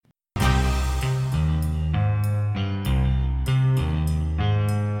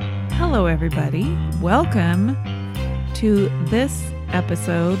Hello, everybody. Welcome to this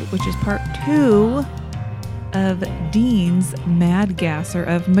episode, which is part 2 of Dean's Mad Gasser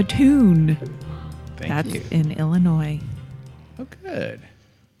of Mattoon. Thank you. That's in Illinois. Oh, good.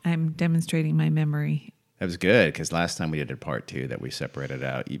 I'm demonstrating my memory. That was good because last time we did a part 2 that we separated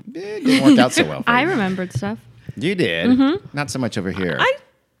out, it didn't work out so well. I remembered stuff. You did. Not so much over here. I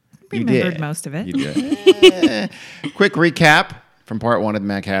You remembered did. most of it. You did. Quick recap from part 1 of the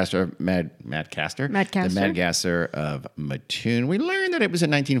Mad Gasser, the Mad Gasser of Mattoon. We learned that it was in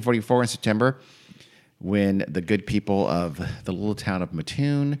 1944 in September when the good people of the little town of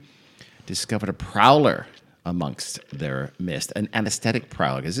Mattoon discovered a prowler amongst their midst, an anesthetic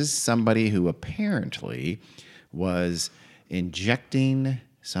prowler. This is somebody who apparently was injecting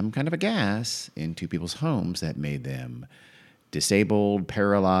some kind of a gas into people's homes that made them disabled,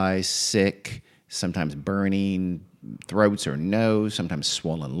 paralyzed, sick, sometimes burning throats or nose, sometimes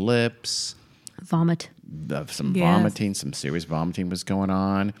swollen lips. Vomit. Some Yes. vomiting, some serious vomiting was going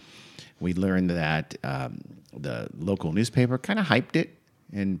on. We learned that the local newspaper kind of hyped it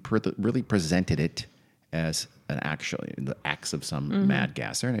and really presented it as the acts of some mad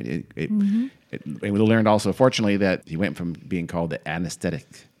gasser. And and we learned also, fortunately, that he went from being called the anesthetic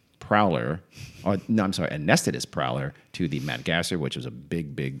prowler, anesthetist prowler, to the mad gasser, which was a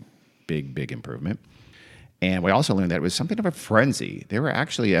big improvement. And we also learned that it was something of a frenzy. They were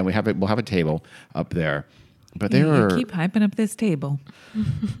actually, and we'll have a table up there, but they You were. keep hyping up this table.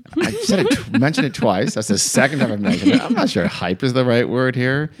 I mentioned it twice. That's the second time I've mentioned it. I'm not sure hype is the right word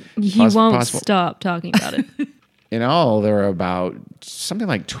here. He won't stop talking about it. In all, there were about something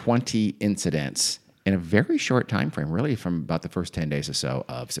like 20 incidents in a very short time frame, really from about the first 10 days or so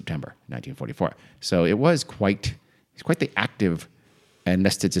of September 1944. So it was quite the active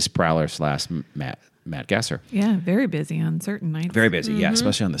anesthetist prowler / mad gasser. Yeah, very busy on certain nights. Very busy, yeah,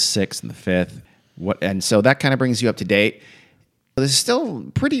 especially on the 6th and the 5th. And so that kind of brings you up to date. This is still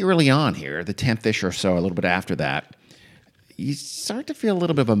pretty early on here, the 10th-ish or so, a little bit after that. You start to feel a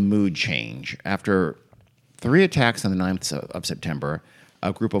little bit of a mood change. After 3 attacks on the 9th of September,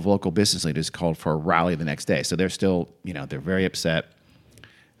 a group of local business leaders called for a rally the next day. So they're still, they're very upset.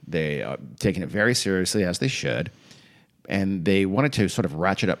 They are taking it very seriously, as they should. And they wanted to sort of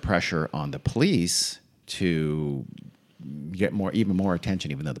ratchet up pressure on the police to get even more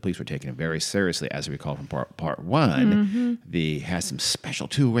attention, even though the police were taking it very seriously, as we recall from part 1. They had some special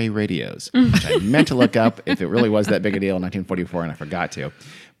two-way radios, which I meant to look up if it really was that big a deal in 1944, and I forgot to.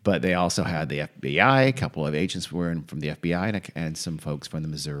 But they also had the FBI. A couple of agents were from the FBI, and some folks from the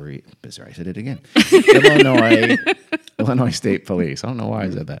Missouri, I said it again, Illinois State Police. I don't know why I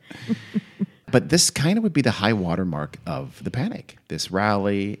said that. But this kind of would be the high water mark of the panic, this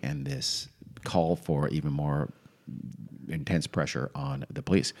rally and this call for even more intense pressure on the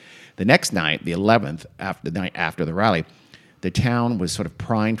police. The next night, the 11th, the night after the rally, the town was sort of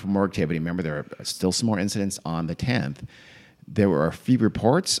primed for more activity. Remember, there are still some more incidents on the 10th. There were a few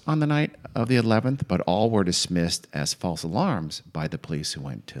reports on the night of the 11th, but all were dismissed as false alarms by the police who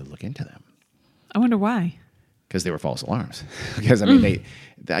went to look into them. I wonder why. Because they were false alarms. Because, I mean,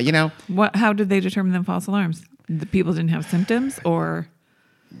 How did they determine them false alarms? The people didn't have symptoms, or?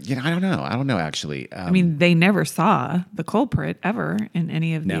 I don't know. I don't know, actually. They never saw the culprit ever in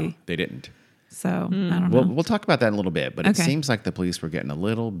any of the... No, they didn't. So, I don't know. We'll talk about that in a little bit, but Okay. It seems like the police were getting a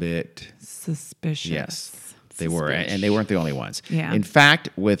little bit... Suspicious. Yes, they were, and they weren't the only ones. Yeah. In fact,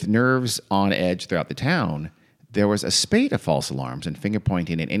 with nerves on edge throughout the town, there was a spate of false alarms and finger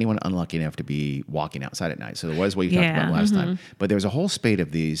pointing at anyone unlucky enough to be walking outside at night. So there was what you talked about last time. But there was a whole spate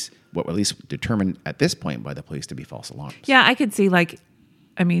of these, what were at least determined at this point by the police to be false alarms. Yeah, I could see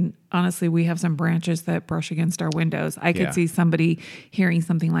honestly, we have some branches that brush against our windows. I could see somebody hearing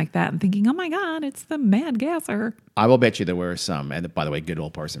something like that and thinking, oh my God, it's the mad gasser. I will bet you there were some, and by the way, good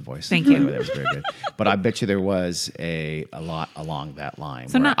old Parson voice. Thank you. That was very good. But I bet you there was a lot along that line.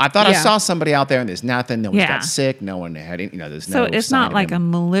 So where I thought I saw somebody out there and there's nothing. No one got sick. No one had any, there's no So it's sign not of like him. a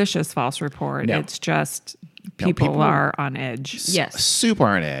malicious false report. No. It's just No, people are on edge. Yes. Super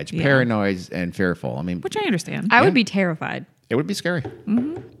on edge, paranoid and fearful. I mean, Which I understand. I would be terrified. it would be scary.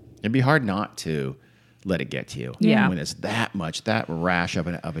 It'd be hard not to let it get to you. Yeah. When it's that rash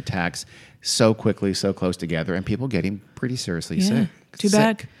of attacks so quickly, so close together, and people getting pretty seriously sick. Too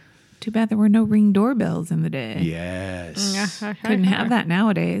bad there were no Ring doorbells in the day. Yes. Couldn't have that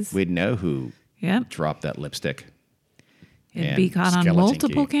nowadays. We'd know who Yep. dropped that lipstick. It'd and be caught on skeleton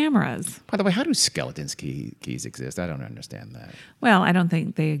multiple key. cameras. By the way, how do skeletons keys exist? I don't understand that. Well, I don't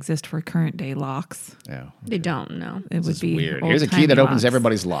think they exist for current day locks. Yeah. They don't know. It This would is be weird. Here's a key old-timey that opens locks.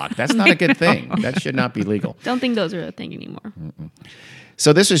 everybody's lock. That's not a good thing. That should not be legal. Don't think those are a thing anymore.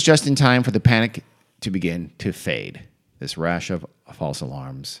 So this was just in time for the panic to begin to fade. This rash of false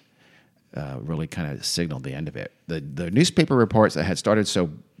alarms really kind of signaled the end of it. The newspaper reports that had started so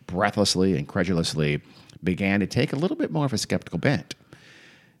breathlessly and credulously began to take a little bit more of a skeptical bent.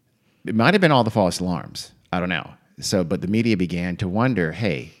 It might have been all the false alarms. I don't know. But the media began to wonder,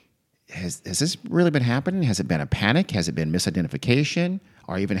 hey, has this really been happening? Has it been a panic? Has it been misidentification?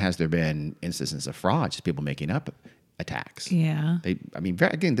 Or even has there been instances of fraud, just people making up attacks? Yeah.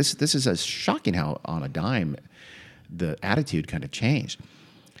 Again, this is a shocking how on a dime the attitude kind of changed.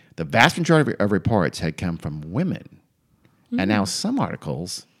 The vast majority of reports had come from women. And now some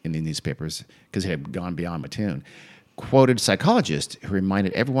articles in the newspapers, because it had gone beyond Mattoon, quoted psychologists who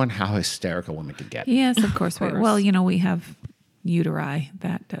reminded everyone how hysterical women could get. Yes, of course. course. Well, we have uteri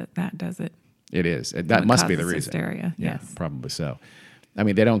that does it. It is. That What must be the causes reason. hysteria, Yeah, yes. probably so. I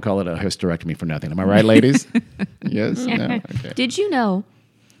mean, they don't call it a hysterectomy for nothing. Am I right, ladies? Yes? No? Okay. Did you know,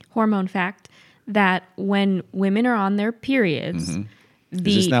 hormone fact, that when women are on their periods, Is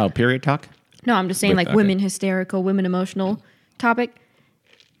this now a period talk? No, I'm just saying, like, Okay. women hysterical, women emotional topic.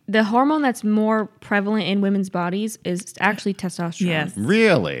 The hormone that's more prevalent in women's bodies is actually testosterone. Yes.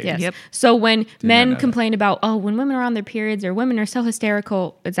 Really? Yes. Yep. So when not know men that. complain about, when women are on their periods or women are so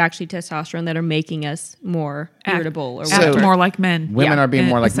hysterical, it's actually testosterone that are making us more irritable or So- Act whatever. more like men. Women Yeah, are being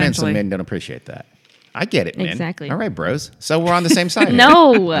more like men, so essentially. men don't appreciate that. I get it, man. Exactly. All right, bros. So we're on the same side. here.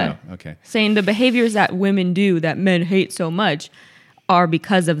 No. Oh, okay. Saying the behaviors that women do that men hate so much are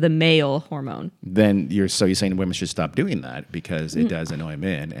because of the male hormone. Then you're saying women should stop doing that because it does annoy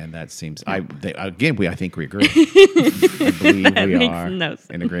men, and that seems. I think we agree. I believe we makes are no in sense.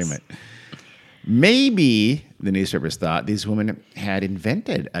 agreement. Maybe the newspapers thought these women had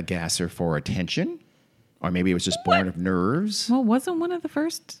invented a gasser for attention, or maybe it was just born of nerves. Well, wasn't one of the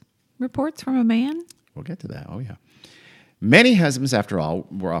first reports from a man? We'll get to that. Oh, yeah. Many husbands, after all,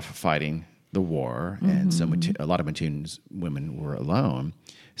 were off fighting the war, and so a lot of Mattoon's women were alone.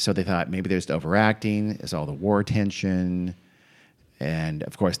 So they thought maybe there's the overacting, there's all the war tension. And,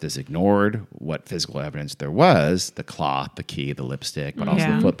 of course, this ignored what physical evidence there was, the cloth, the key, the lipstick, but also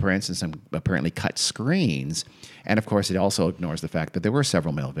Yeah. the footprints and some apparently cut screens. And, of course, it also ignores the fact that there were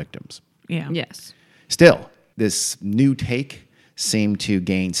several male victims. Yeah. Yes. Still, this new take seemed to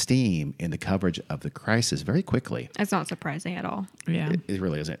gain steam in the coverage of the crisis very quickly. That's not surprising at all. Yeah. It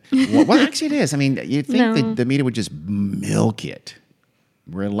really isn't. Well, actually, it is. I mean, you'd think No. that the media would just milk it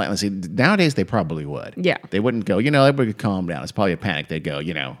relentlessly. Nowadays, they probably would. Yeah. They wouldn't go, everybody could calm down. It's probably a panic. They'd go,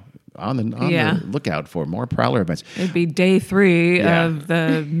 on Yeah. the lookout for more Prowler events. It'd be day 3 Yeah. of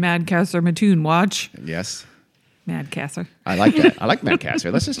the Madcaster Mattoon watch. Yes. Madcaster. I like that. I like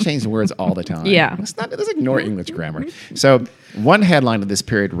Madcaster. Let's just change the words all the time. Yeah. Let's ignore English grammar. So one headline of this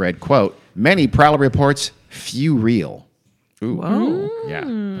period read, quote, many Prowler reports, few real. Ooh. Whoa. Yeah.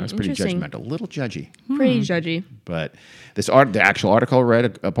 That was pretty interesting. judgmental. A little judgy. Pretty judgy. But the actual article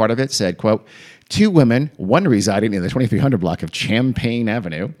read a part of it said, quote, 2 women, one residing in the 2300 block of Champaign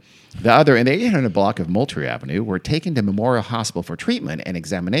Avenue, the other in the 800 block of Moultrie Avenue, were taken to Memorial Hospital for treatment and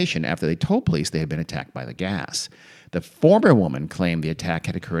examination after they told police they had been attacked by the gas. The former woman claimed the attack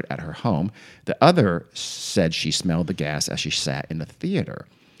had occurred at her home. The other said she smelled the gas as she sat in the theater.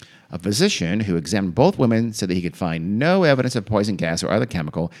 A physician who examined both women said that he could find no evidence of poison gas or other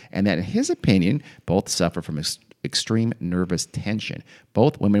chemical, and that in his opinion, both suffer from extreme nervous tension.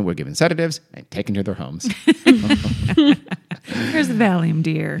 Both women were given sedatives and taken to their homes. Here's the Valium,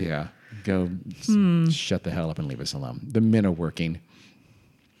 dear. Yeah. Go shut the hell up and leave us alone. The men are working.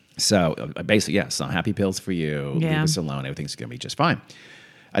 So basically, yes, some happy pills for you. Yeah. Leave us alone. Everything's going to be just fine.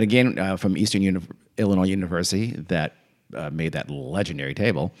 And again, from Eastern Illinois University, that made that legendary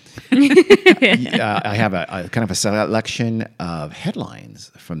table. I have a kind of a selection of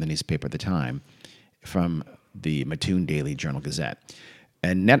headlines from the newspaper at the time, from the Mattoon Daily Journal Gazette.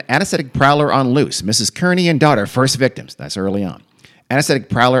 An anesthetic prowler on loose. Mrs. Kearney and daughter first victims. That's early on. Anesthetic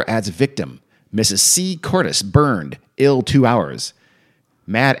prowler adds victim. Mrs. C. Cortis burned, ill 2 hours.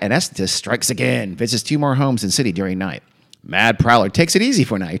 Mad anesthetist strikes again. Visits 2 more homes in city during night. Mad prowler takes it easy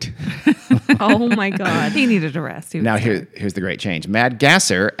for night. Oh my God. He needed a rest. He was Now tired. here's the great change. Mad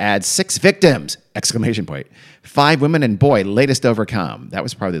gasser adds 6 victims! Exclamation point. 5 women and boy latest overcome. That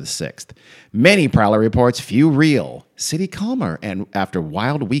was probably the 6th. Many prowler reports, few real. City calmer and after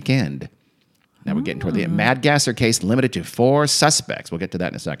wild weekend. Now we're getting toward the end. Mad gasser case limited to 4 suspects. We'll get to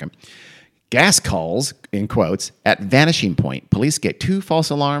that in a second. gas calls, in quotes, at vanishing point. Police get 2 false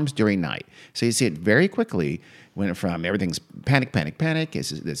alarms during night. So you see it very quickly went from everything's panic, panic, panic.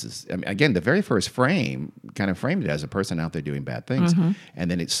 This is I mean, again, the very first frame kind of framed it as a person out there doing bad things.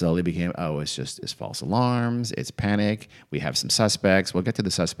 And then it slowly became, it's false alarms, it's panic. We have some suspects. We'll get to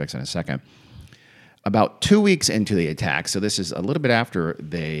the suspects in a second. About 2 weeks into the attack, so this is a little bit after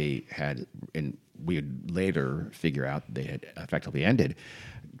they had, and we would later figure out they had effectively ended,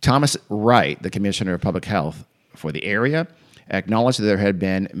 Thomas Wright, the Commissioner of Public Health for the area, acknowledged that there had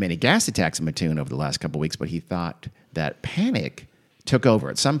been many gas attacks in Mattoon over the last couple of weeks, but he thought that panic took over.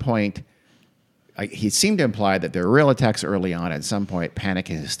 At some point, he seemed to imply that there were real attacks early on. At some point,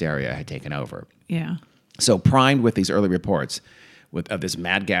 panic and hysteria had taken over. Yeah. So primed with these early reports of this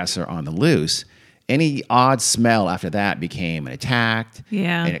mad gasser on the loose, any odd smell after that became an attack,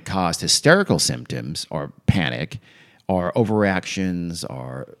 Yeah. and it caused hysterical symptoms or panic or overreactions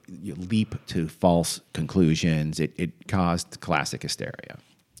or you leap to false conclusions. It caused classic hysteria,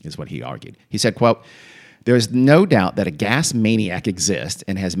 is what he argued. He said, quote, "There's no doubt that a gas maniac exists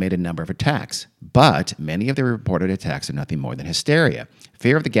and has made a number of attacks, but many of the reported attacks are nothing more than hysteria.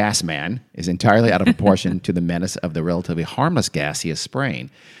 Fear of the gas man is entirely out of proportion to the menace of the relatively harmless gas he is spraying.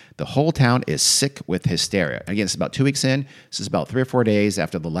 The whole town is sick with hysteria." Again, it's about 2 weeks in. This is about 3 or 4 days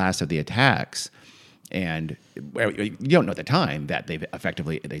after the last of the attacks. And you don't know at the time that they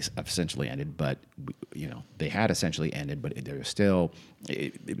essentially ended, but they had essentially ended, but there was still,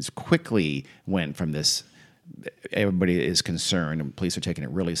 it was quickly went from this, everybody is concerned and police are taking it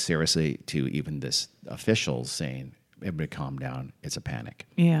really seriously, to even this officials saying, everybody calm down, it's a panic.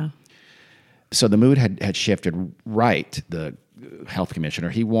 Yeah. So the mood had shifted. Right, the health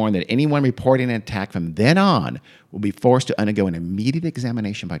commissioner, he warned that anyone reporting an attack from then on will be forced to undergo an immediate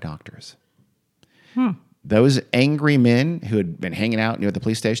examination by doctors. Those angry men who had been hanging out near the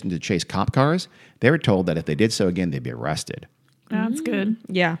police station to chase cop cars, they were told that if they did so again, they'd be arrested. That's good.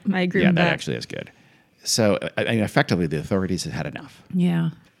 Yeah, I agree Yeah, with that that. actually is good. So, effectively, the authorities had had enough. Yeah.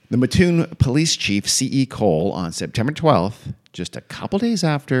 The Mattoon Police Chief, C.E. Cole, on September 12th, just a couple days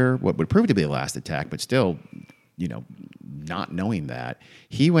after what would prove to be the last attack, but still, not knowing that,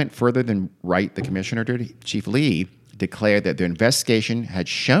 he went further than Wright, the commissioner did. Chief Lee declared that their investigation had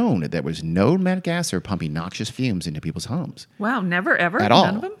shown that there was no mad gasser pumping noxious fumes into people's homes. Wow. Never, ever? At all.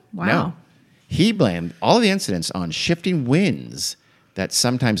 None of them? Wow. No. He blamed all of the incidents on shifting winds that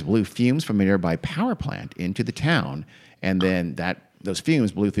sometimes blew fumes from a nearby power plant into the town, and then those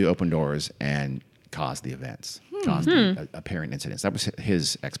fumes blew through open doors and caused the events, caused the apparent incidents. That was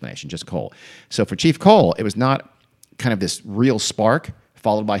his explanation, just Cole. So for Chief Cole, it was not kind of this real spark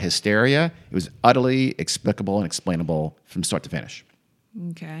followed by hysteria. It was utterly explicable and explainable from start to finish.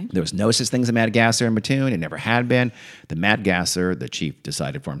 Okay. There was no such thing as a mad gasser in Mattoon. It never had been. The mad gasser, the chief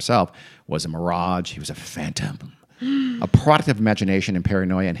decided for himself, was a mirage. He was a phantom, a product of imagination and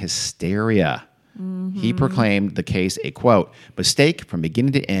paranoia and hysteria. He proclaimed the case a, quote, mistake from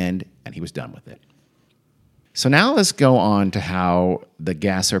beginning to end, and he was done with it. So now let's go on to how the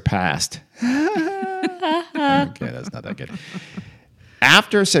gasser passed. Okay, that's not that good.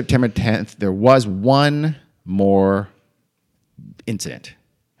 After September 10th, there was one more incident.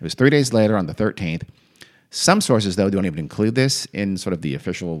 It was 3 days later on the 13th. Some sources, though, don't even include this in sort of the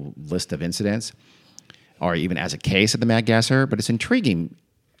official list of incidents or even as a case of the mad gasser, but it's intriguing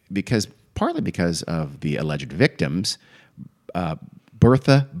partly because of the alleged victims,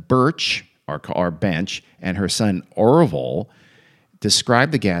 Bertha Birch, or Bench, and her son Orville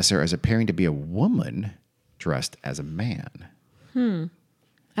described the gasser as appearing to be a woman dressed as a man. I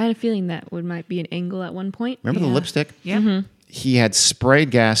had a feeling that might be an angle at one point. Remember the lipstick? Yeah. He had sprayed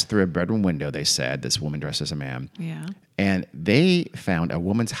gas through a bedroom window, they said, this woman dressed as a man. Yeah. And they found a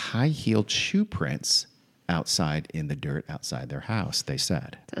woman's high-heeled shoe prints outside in the dirt outside their house, they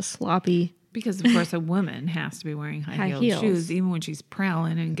said. It's a sloppy. Because, of course, a woman has to be wearing high-heeled heels. shoes, even when she's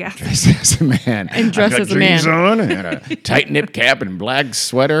prowling and gassing. Dressed as a man. And dressed I've got as a man. jeans on and a tight knit cap and black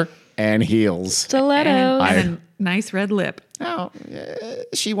sweater and heels. Stilettos. And a nice red lip. Now,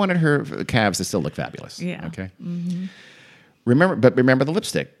 she wanted her calves to still look fabulous. Yeah. Okay. Remember the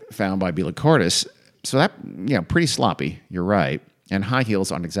lipstick found by Bela Cortis. So that, pretty sloppy. You're right. And high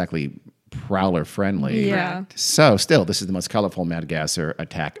heels aren't exactly prowler friendly. Yeah. So still, this is the most colorful mad gasser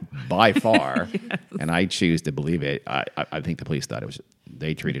attack by far. And I choose to believe it. I think the police thought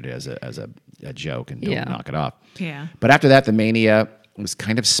they treated it as a joke and don't knock it off. Yeah. But after that, the mania was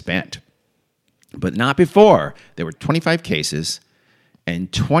kind of spent. But not before. There were 25 cases and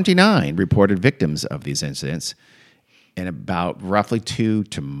 29 reported victims of these incidents in about roughly 2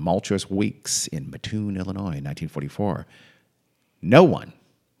 tumultuous weeks in Mattoon, Illinois, in 1944. No one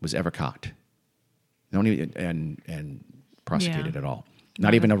was ever caught. Don't even and prosecuted at all.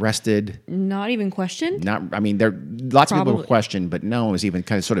 Not even arrested. Not even questioned? There lots of people were Probably. questioned, but no one was even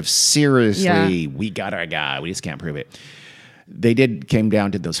kind of sort of seriously, Yeah. we got our guy. We just can't prove it. They came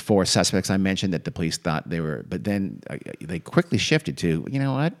down to those 4 suspects I mentioned that the police thought they were, but then they quickly shifted to, you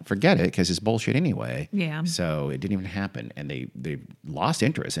know what, forget it, because it's bullshit anyway. Yeah. So it didn't even happen. And they lost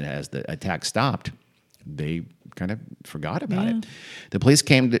interest. And as the attack stopped, they kind of forgot about it. The police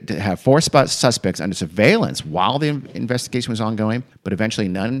came to have 4 suspects under surveillance while the investigation was ongoing, but eventually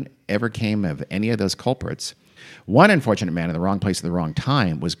none ever came of any of those culprits. One unfortunate man in the wrong place at the wrong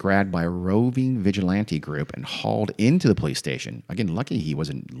time was grabbed by a roving vigilante group and hauled into the police station. Again, lucky he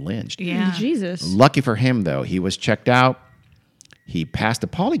wasn't lynched. Yeah. Jesus. Lucky for him, though, he was checked out. He passed a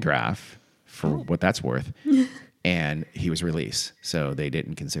polygraph, for what that's worth, and he was released. So they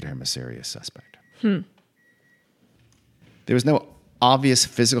didn't consider him a serious suspect. There was no obvious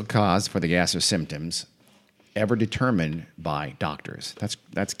physical cause for the gas or symptoms ever determined by doctors.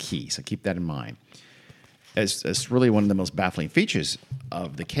 That's key, so keep that in mind. It's really one of the most baffling features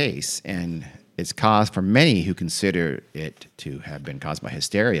of the case, and it's cause for many who consider it to have been caused by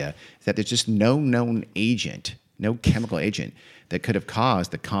hysteria, is that there's just no known agent, no chemical agent that could have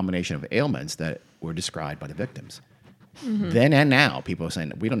caused the combination of ailments that were described by the victims. Then and now, people are saying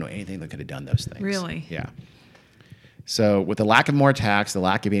that we don't know anything that could have done those things. Really? Yeah. So with the lack of more attacks, the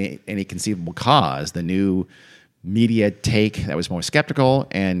lack of any conceivable cause, the new media take that was more skeptical,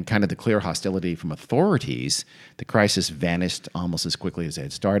 and kind of the clear hostility from authorities, the crisis vanished almost as quickly as it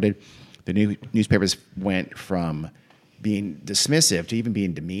had started. The newspapers went from being dismissive to even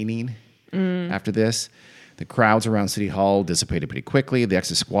being demeaning after this. The crowds around City Hall dissipated pretty quickly. The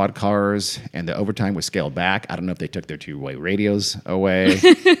extra squad cars and the overtime was scaled back. I don't know if they took their 2-way radios away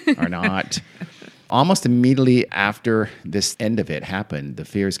or not. Almost immediately after this end of it happened, the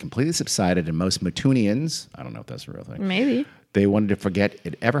fears completely subsided, and most Matunians, I don't know if that's a real thing, Maybe. they wanted to forget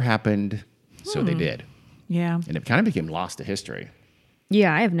it ever happened, so they did. Yeah. And it kind of became lost to history.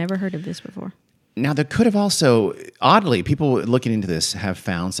 Yeah, I have never heard of this before. Now, there could have also, oddly, people looking into this have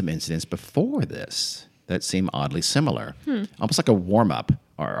found some incidents before this that seem oddly similar, almost like a warm-up,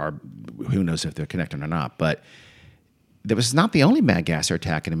 or who knows if they're connected or not, but there was not the only mad gasser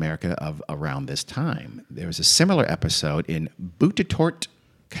attack in America of around this time. There was a similar episode in Buttigieg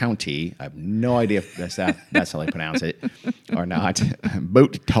County. I have no idea if that's how they pronounce it or not.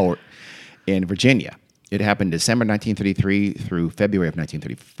 Buttigieg in Virginia. It happened December 1933 through February of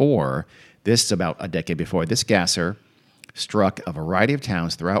 1934. This is about a decade before. This gasser struck a variety of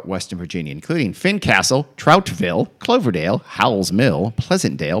towns throughout Western Virginia, including Fincastle, Troutville, Cloverdale, Howells Mill,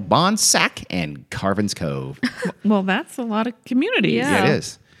 Pleasantdale, Bond, Sac, and Carvin's Cove. Well, that's a lot of communities. Yeah. Yeah, it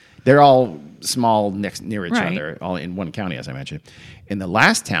is. They're all small near each Right. other, all in one county, as I mentioned. In the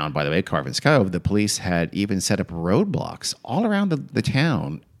last town, by the way, Carvin's Cove, the police had even set up roadblocks all around the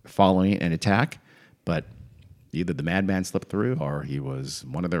town following an attack, but either the madman slipped through or he was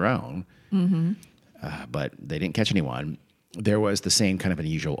one of their own. But they didn't catch anyone. There was the same kind of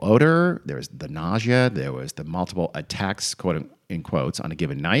unusual odor. There was the nausea. There was the multiple attacks, quote in quotes, on a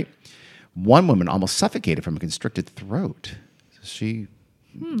given night. One woman almost suffocated from a constricted throat. She,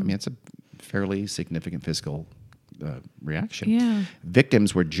 I mean, it's a fairly significant physical reaction. Yeah.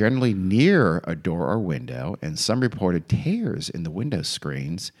 Victims were generally near a door or window, and some reported tears in the window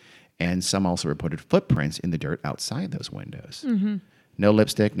screens, and some also reported footprints in the dirt outside those windows. No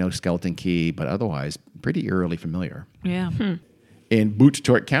lipstick, no skeleton key, but otherwise pretty eerily familiar. Yeah. In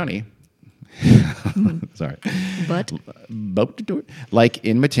Buttigieg County, sorry, But like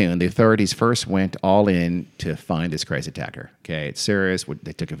in Mattoon, the authorities first went all in to find this crazy attacker. Okay, it's serious.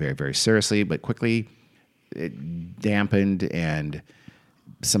 They took it very, very seriously, but quickly it dampened, and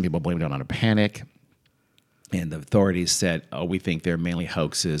some people blamed it on a panic. And the authorities said, "Oh, we think they're mainly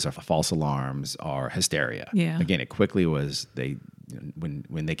hoaxes or false alarms or hysteria." Yeah. Again, it quickly was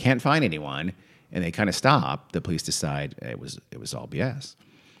when they can't find anyone and they kind of stop, the police decide it was all BS.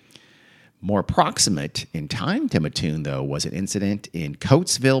 More proximate in time to Mattoon, though, was an incident in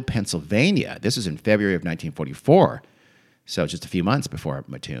Coatesville, Pennsylvania. This was in February of 1944, so just a few months before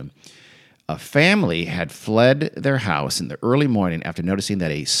Mattoon. A family had fled their house in the early morning after noticing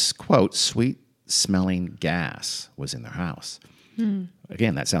that a, quote, sweet-smelling gas was in their house.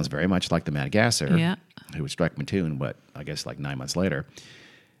 Again, that sounds very much like the mad gasser Yeah. who would strike Mattoon, but I guess like 9 months later.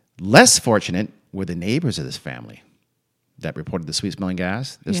 Less fortunate were the neighbors of this family that reported the sweet-smelling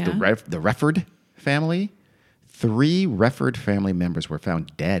gas. This is Yeah. the Refford family. 3 Refford family members were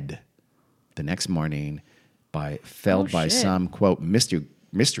found dead the next morning felled by shit. some, quote,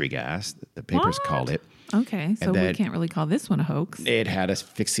 mystery gas, the papers What? called it. Okay. So we then- can't really call this one a hoax. It had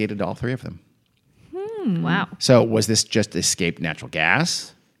asphyxiated all 3 of them. Wow. So was this just escaped natural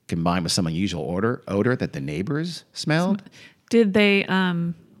gas combined with some unusual odor that the neighbors smelled? Did they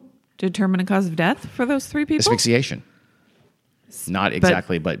determine a cause of death for those 3 people? Asphyxiation. Not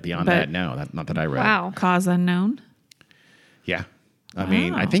exactly, but beyond but- that, no, not that I read. Wow. Cause unknown. Yeah. I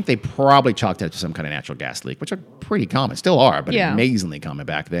mean, I Wow. think they probably chalked it up to some kind of natural gas leak, which are pretty common, still are, but Yeah. amazingly common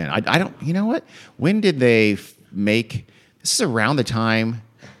back then. I don't, you know what? When did they make, this is around the time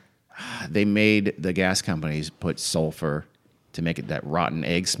they made the gas companies put sulfur to make it that rotten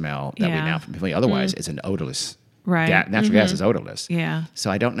egg smell that we Yeah. now familiar. Otherwise, it's an odorless. Right. Natural gas is odorless. Yeah. So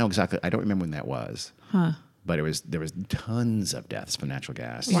I don't know exactly, I don't remember when that was. Huh. But there was tons of deaths from natural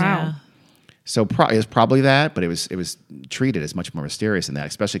gas. Wow. Yeah. So it was probably that, but it was treated as much more mysterious than that,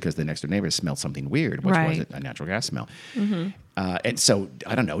 especially because the next door neighbors smelled something weird, which was Right. a natural gas smell. And so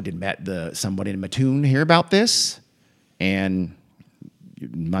I don't know, did somebody in Mattoon hear about this, and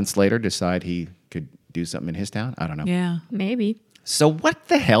months later decide he could do something in his town? I don't know. Yeah. Maybe. So what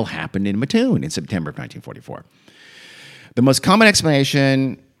the hell happened in Mattoon in September of 1944? The most common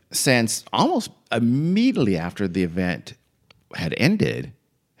explanation since almost immediately after the event had ended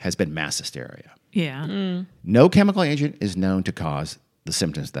has been mass hysteria. Yeah. No chemical agent is known to cause the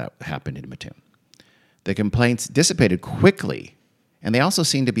symptoms that happened in Mattoon. The complaints dissipated quickly, and they also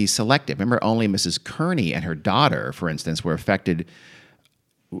seemed to be selective. Remember, only Mrs. Kearney and her daughter, for instance, were affected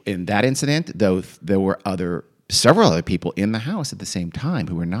in that incident, though there were several other people in the house at the same time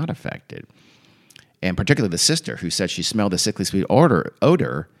who were not affected. And particularly the sister, who said she smelled the sickly sweet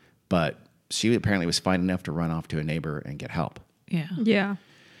odor, but she apparently was fine enough to run off to a neighbor and get help. Yeah. Yeah.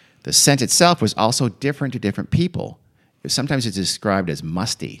 The scent itself was also different to different people. Sometimes it's described as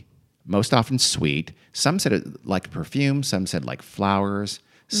musty, most often sweet. Some said it like perfume, some said like flowers.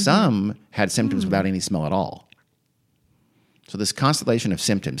 Some had symptoms without any smell at all. So this constellation of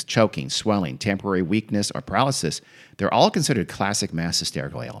symptoms, choking, swelling, temporary weakness, or paralysis, they're all considered classic mass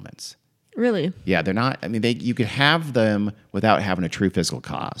hysterical ailments. Really? Yeah, they're not, I mean, you could have them without having a true physical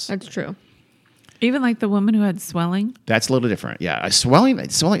cause. That's true. Even like the woman who had swelling. That's a little different. Yeah, swelling.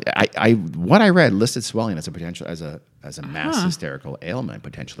 What I read listed swelling as a potential as a mass hysterical ailment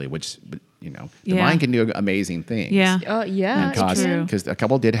potentially, which the Yeah. mind can do amazing things. Yeah. Yeah. and cause true. because a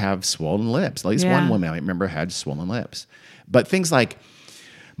couple did have swollen lips. At least Yeah. one woman I remember had swollen lips. But things like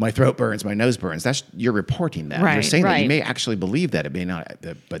my throat burns, my nose burns. You're reporting that. You're Right. saying that you Right. may actually believe that it may not,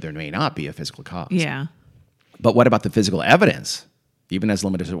 but there may not be a physical cause. Yeah. But what about the physical evidence? Even as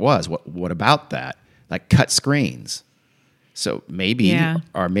limited as it was, what about that? Like cut screens. So maybe, Yeah.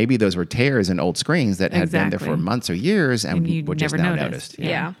 or maybe those were tears in old screens that had been there for Exactly. months or years and, And you were just never now noticed. noticed.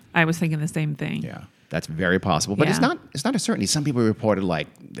 Yeah. I was thinking the same thing. Yeah, that's very possible. But it's Yeah. not a certainty. Some people reported like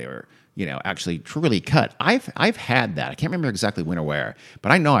they were, actually truly cut. I've had that. I can't remember exactly when or where,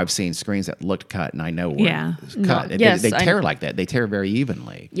 but I know I've seen screens that looked cut, and I know were Yeah. cut. No, They- yes, they I tear know. like that. They tear very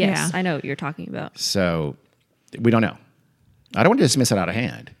evenly. Yes, Yeah. I know what you're talking about. So we don't know. I don't want to dismiss it out of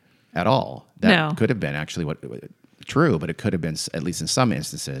hand at all. That No. could have been actually true, but it could have been, at least in some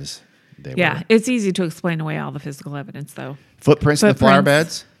instances, they Yeah. were. It's easy to explain away all the physical evidence, though. Footprints in the flower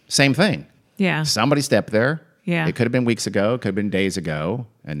Footprints. beds, same thing. Yeah. Somebody stepped there. Yeah. It could have been weeks ago, could have been days ago,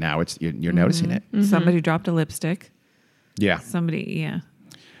 and now you're noticing it. Somebody dropped a lipstick. Yeah. Somebody, yeah.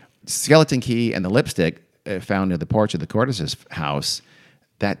 Skeleton key and the lipstick found near the porch of the Cortez's house,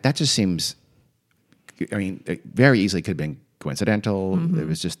 that just seems, I mean, it very easily could have been coincidental. It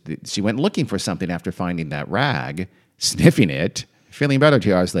was just, she went looking for something after finding that rag, sniffing it, feeling better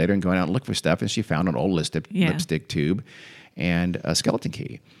 2 hours later and going out and look for stuff, and she found an old lipstick tube and a skeleton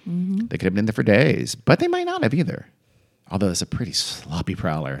key. They could have been there for days, but they might not have either. Although it's a pretty sloppy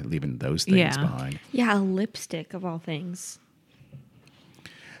prowler leaving those things Yeah. behind. Yeah, a lipstick of all things.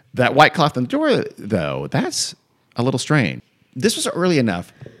 That white cloth on the door, though, that's a little strange. This was early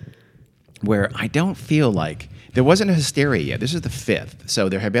enough where I don't feel like there wasn't a hysteria yet. This is the 5th. So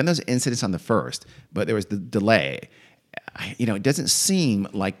there had been those incidents on the 1st, but there was the delay. It doesn't seem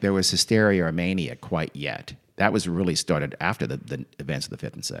like there was hysteria or mania quite yet. That was really started after the events of the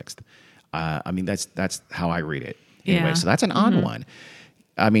 5th and 6th. I mean, that's how I read it. Anyway, Yeah. so that's an odd one.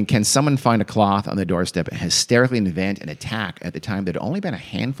 I mean, can someone find a cloth on the doorstep and hysterically invent an attack at the time there had only been a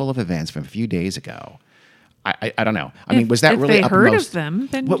handful of events from a few days ago? I don't know. I mean, was that if really they heard uppermost? of them,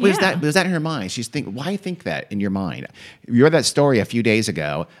 then What was yeah. that? Was that in her mind? She's thinking, why think that in your mind? You read that story a few days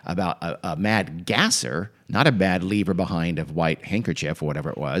ago about a mad gasser, not a bad lever behind a white handkerchief or whatever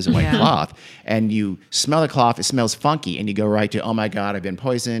it was, a white Yeah. cloth, and you smell the cloth, it smells funky, and you go right to, oh my God, I've been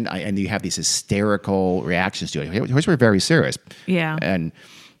poisoned, and you have these hysterical reactions to it. Hers were very serious. Yeah. And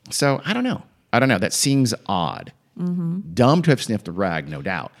so I don't know. That seems odd. Dumb to have sniffed a rag, no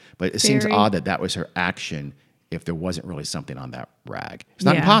doubt. But it seems Very. odd that was her action if there wasn't really something on that rag. It's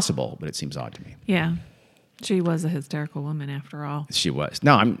not Yeah. impossible, but it seems odd to me. Yeah. She was a hysterical woman after all. She was.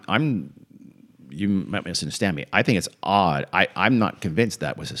 No, I'm. You might misunderstand me. I think it's odd. I'm not convinced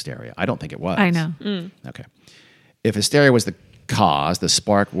that was hysteria. I don't think it was. I know. Okay. If hysteria was the cause, the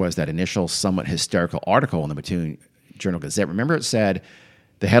spark was that initial somewhat hysterical article in the Mattoon Journal-Gazette. Remember it said,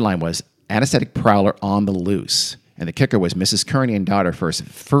 the headline was, Anesthetic Prowler on the Loose. And the kicker was Mrs. Kearney and daughter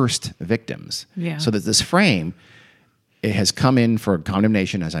first victims. Yeah. So that this frame, it has come in for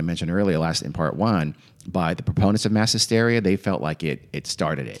condemnation, as I mentioned earlier, last in part one, by the proponents of mass hysteria. They felt like it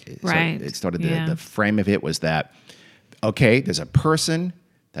started it. Right. It started Yeah. the frame of it was that, okay, there's a person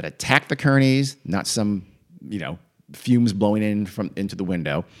that attacked the Kearneys, not some, fumes blowing into the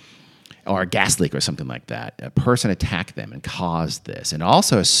window, or a gas leak or something like that. A person attacked them and caused this, and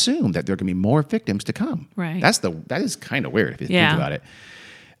also assumed that there are going to be more victims to come. Right. That is kind of weird if you Yeah. think about it.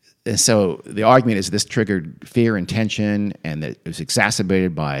 And so the argument is this triggered fear and tension, and that it was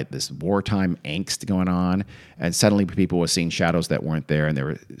exacerbated by this wartime angst going on. And suddenly people were seeing shadows that weren't there, and there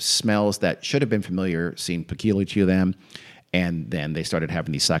were smells that should have been familiar, seemed peculiar to them. And then they started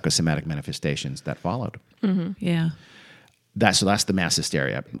having these psychosomatic manifestations that followed. Yeah. That's the mass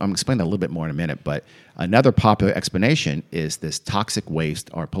hysteria. I'm going to explain that a little bit more in a minute, but another popular explanation is this toxic waste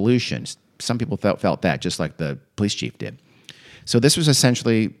or pollution. Some people felt that, just like the police chief did. So this was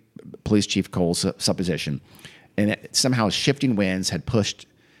essentially Police Chief Cole's supposition, and somehow shifting winds had pushed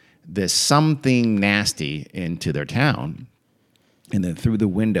this something nasty into their town, and then through the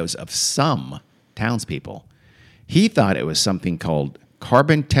windows of some townspeople. He thought it was something called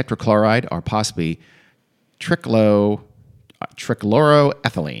carbon tetrachloride, or possibly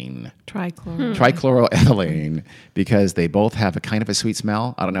trichloroethylene. Trichloroethylene, because they both have a kind of a sweet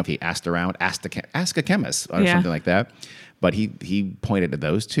smell. I don't know if he asked around, ask a chemist or Yeah. something like that. But he pointed to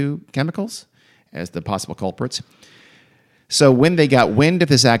those two chemicals as the possible culprits. So when they got wind of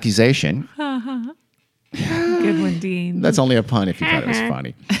this accusation, Good one, Dean. that's only a pun if you thought it was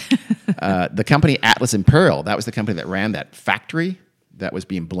funny. The company Atlas Imperial, that was the company that ran that factory that was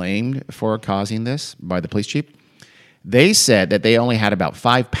being blamed for causing this by the police chief. They said that they only had about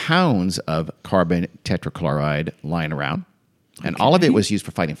 5 pounds of carbon tetrachloride lying around, and all of it was used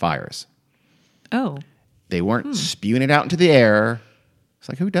for fighting fires. Oh. They weren't spewing it out into the air. It's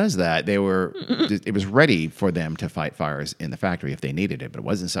like, who does that? It was ready for them to fight fires in the factory if they needed it, but it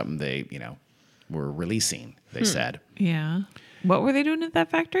wasn't something they, were releasing, they said. Yeah. What were they doing at that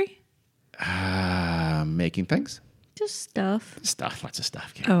factory? Making things. Just stuff. Lots of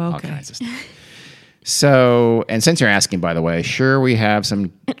stuff. Yeah, Oh, all okay. kinds of stuff. So, and since you're asking, by the way, sure, we have some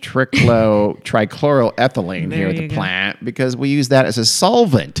trichloroethylene There here at you the go. plant because we use that as a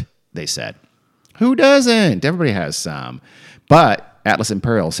solvent, they said. Who doesn't? Everybody has some. But Atlas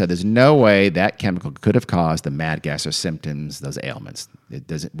Imperial said there's no way that chemical could have caused the mad gas or symptoms, those ailments. It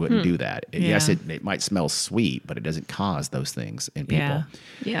wouldn't do that. Yes, Yeah. it might smell sweet, but it doesn't cause those things in people.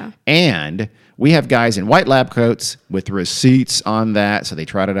 Yeah. Yeah. And we have guys in white lab coats with receipts on that. So they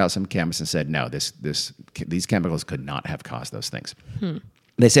trotted out some chemists and said, no, these chemicals could not have caused those things.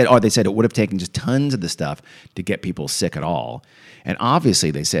 They said it would have taken just tons of the stuff to get people sick at all. And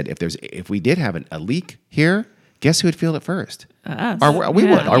obviously, they said if we did have a leak here, guess who would feel it first? Us. We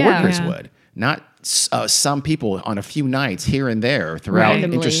would. Our Yeah. workers Yeah. would. Not some people on a few nights here and there throughout,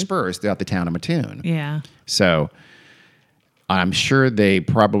 Randomly. interspersed throughout the town of Mattoon. Yeah. So I'm sure they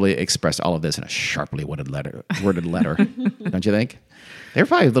probably expressed all of this in a sharply worded letter, don't you think? They were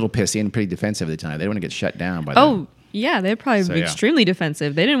probably a little pissy and pretty defensive at the time. They didn't want to get shut down by Oh, yeah. They'd probably So, be yeah. extremely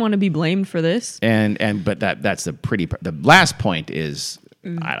defensive. They didn't want to be blamed for this. but that's the last point is,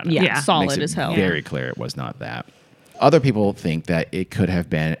 I don't know. Yeah, Yeah. solid Makes it as hell. very clear it was not that. Other people think that it could have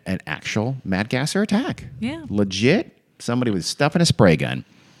been an actual mad gasser attack. Yeah. Legit. Somebody was stuffing a spray gun.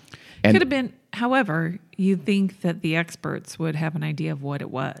 And Could have been. However, you think that the experts would have an idea of what it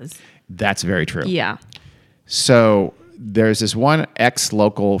was. that's very true. Yeah. So there's this one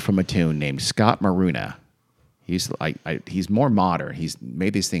ex-local from Mattoon named Scott Maruna. He's more modern. He's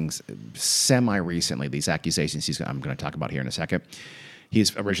made these things semi-recently, these accusations I'm going to talk about here in a second.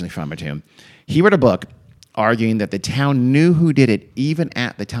 He's originally from Mattoon. He wrote a book arguing that the town knew who did it even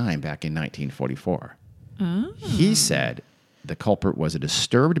at the time back in 1944. He said the culprit was a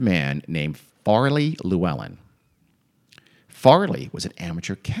disturbed man named Farley Llewellyn. Farley was an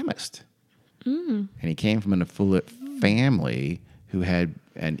amateur chemist. And he came from an affluent family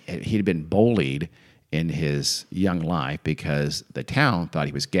he'd been bullied in his young life because the town thought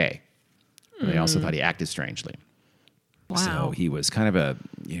he was gay. And they also thought he acted strangely. Wow. So he was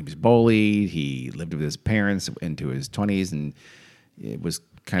he was bullied. He lived with his parents into his 20s, and it was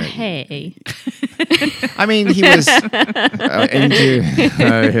kind of. Hey. I mean, he was into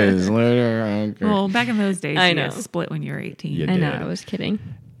his later. Okay. Well, back in those days, I you know. got split when you were 18. You I know, did. I was kidding.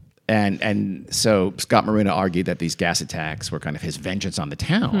 And so Scott Maruna argued that these gas attacks were kind of his vengeance on the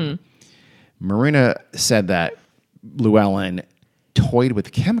town. Maruna said that Llewellyn toyed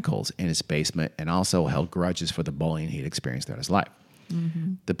with chemicals in his basement and also held grudges for the bullying he'd experienced throughout his life.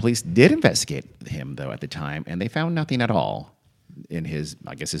 The police did investigate him, though, at the time, and they found nothing at all in his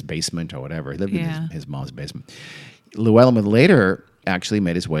basement or whatever. He lived in his mom's basement. Llewellyn would later actually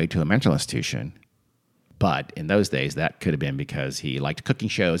made his way to a mental institution. But in those days, that could have been because he liked cooking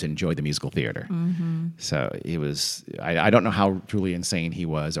shows and enjoyed the musical theater. So he was, I don't know how truly insane he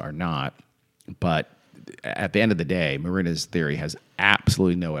was or not, but at the end of the day, Maruna's theory has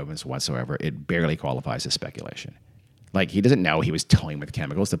absolutely no evidence whatsoever. It barely qualifies as speculation. Like, he doesn't know he was toying with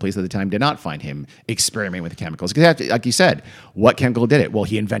chemicals. The police at the time did not find him experimenting with chemicals. Because, like you said, what chemical did it? Well,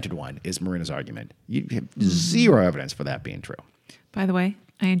 he invented one, is Maruna's argument. You have zero evidence for that being true. By the way,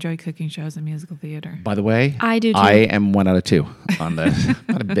 I enjoy cooking shows and musical theater. By the way, I do too. I am 1 out of 2 on the.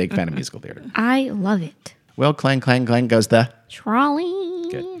 Not a big fan of musical theater. I love it. Well, clang, clang, clang goes the.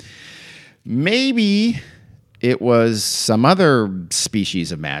 Trolley. Good. Maybe it was some other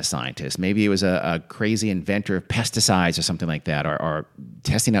species of mad scientist. Maybe it was a crazy inventor of pesticides or something like that, or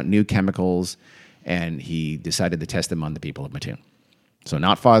testing out new chemicals, and he decided to test them on the people of Mattoon. So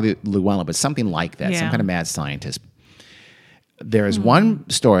not Father Llewellyn, but something like that, some Yeah. kind of mad scientist. There is one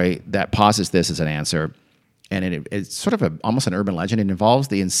story that posits this as an answer, and it's sort of almost an urban legend. It involves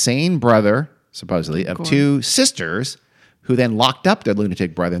the insane brother, supposedly, of course. 2 sisters who then locked up their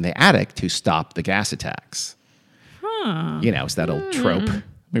lunatic brother in the attic to stop the gas attacks. You know, it's that old trope.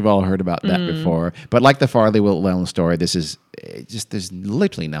 We've all heard about that before. But like the Farley Llewellyn story, this is there's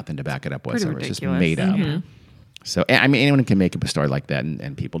literally nothing to back it up Pretty whatsoever. It's just ridiculous. made up. So, I mean, anyone can make up a story like that,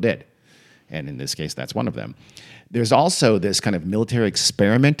 and people did. And in this case, that's one of them. There's also this kind of military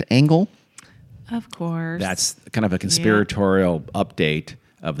experiment angle. Of course. That's kind of a conspiratorial update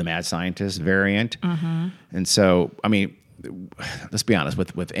of the mad scientist variant. And so, I mean, let's be honest,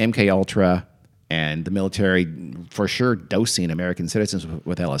 with MK Ultra and the military for sure dosing American citizens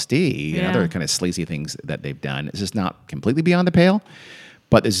with LSD and other kind of sleazy things that they've done, it's just not completely beyond the pale.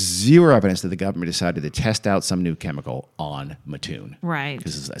 But there's zero evidence that the government decided to test out some new chemical on Mattoon. Right.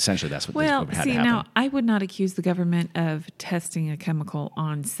 Because essentially that's what Well, had see, to happen. now I would not accuse the government of testing a chemical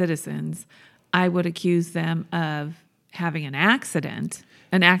on citizens. I would accuse them of having an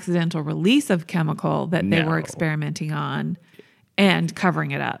accidental release of chemical that they were No. experimenting on and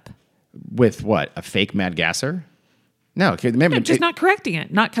covering it up. With what? A fake mad gasser? No, remember, Just not correcting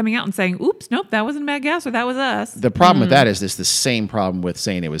it, not coming out and saying, oops, nope, that wasn't mad gas or that was us. the problem with that is it's the same problem with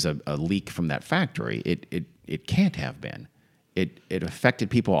saying it was a leak from that factory. It can't have been. It affected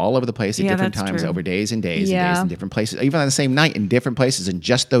people all over the place at Yeah, different that's times, true. over days and days and Yeah. days in different places, even on the same night in different places in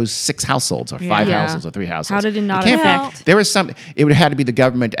just those 6 households or 5 Yeah. households or 3 households. How did it not can't be. affect? There was some. It would have had to be the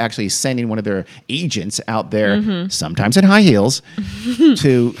government actually sending one of their agents out there, Mm-hmm. sometimes in high heels,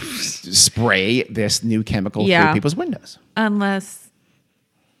 to spray this new chemical Yeah. through people's windows. Unless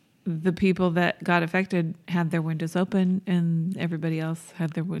the people that got affected had their windows open and everybody else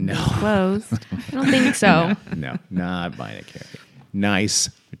had their windows closed. I don't think so. No, not buying it, Carrie.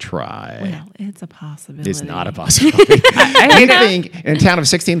 Nice try. Well, it's a possibility. It's not a possibility. I think in a town of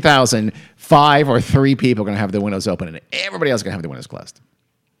 16,000, 5 or 3 people are going to have their windows open, and everybody else is going to have their windows closed.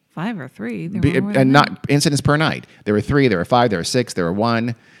 5 or 3. There were more than And that. not incidents per night. There were 3, there were 5, there were 6, there were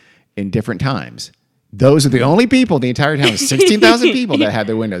 1 in different times. Those are the only people in the entire town, 16,000 people that had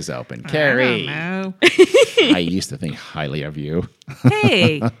their windows open. Carrie, I don't know. I used to think highly of you.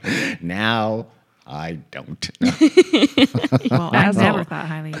 Hey, Now I don't. well, I never thought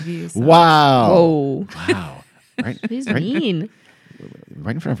highly of you. So. Wow. Oh, Wow. Right, he's mean.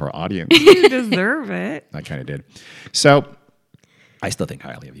 right in front of our audience. You deserve it. I kind of did. So I still think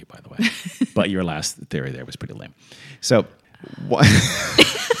highly of you, by the way. But your last theory there was pretty lame. So what?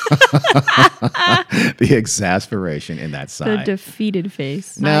 The exasperation in that The side. defeated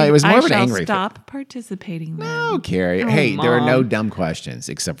face. No, it was more I of an shall angry. stop participating then. No, Carrie. Hey, there are no dumb questions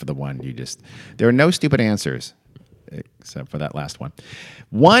except for the one you just. There are no stupid answers except for that last one.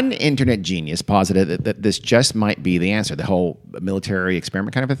 One internet genius posited that this just might be the answer, the whole military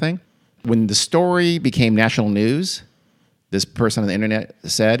experiment kind of a thing. When the story became national news, this person on the internet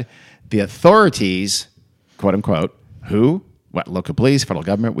said, the authorities, quote unquote, who? What, local police, federal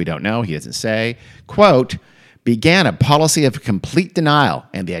government? We don't know. He doesn't say. Quote, began a policy of complete denial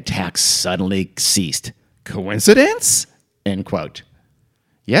and the attacks suddenly ceased. Coincidence? end quote.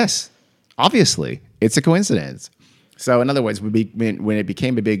 Yes, obviously, it's a coincidence. So, in other words, when it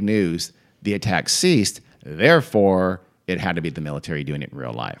became a big news, the attack ceased. Therefore, it had to be the military doing it in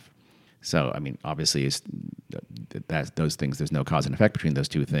real life. So, I mean, obviously, those things, there's no cause and effect between those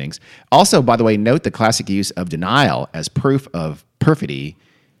two things. Also, by the way, note the classic use of denial as proof of perfidy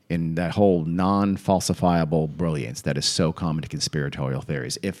in that whole non-falsifiable brilliance that is so common to conspiratorial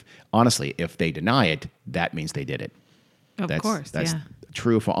theories. Honestly, if they deny it, that means they did it. Of course, That's yeah.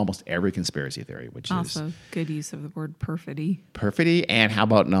 true for almost every conspiracy theory, which Also, is good use of the word perfidy. perfidy. And how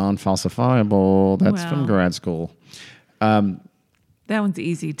about non-falsifiable? That's from Well. grad school. That one's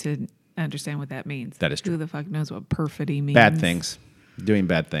easy to understand what that means. That is true. Who the fuck knows what perfidy means? Bad things. Doing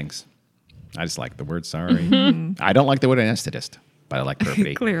bad things. I just like the word sorry. I don't like the word anesthetist, but I like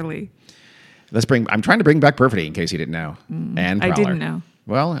perfidy. Clearly. I'm trying to bring back perfidy in case you didn't know. And I prowler. didn't know.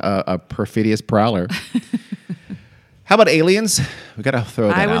 Well, a perfidious prowler. How about aliens? We got to throw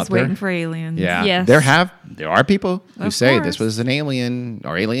that I out was there. waiting for aliens. Yeah. Yes. There are people who Of say course. this was an alien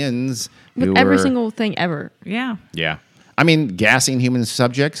or aliens With who every were, single thing ever. Yeah. Yeah. I mean, gassing human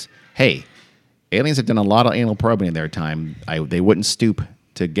subjects. Hey, aliens have done a lot of anal probing in their time. They wouldn't stoop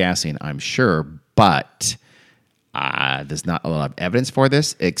to gassing, I'm sure, but there's not a lot of evidence for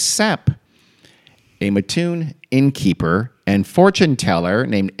this, except a Mattoon innkeeper and fortune teller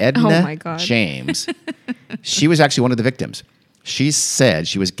named Oh Edna my God. James. She was actually one of the victims. She said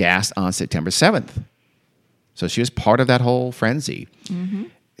she was gassed on September 7th. So she was part of that whole frenzy.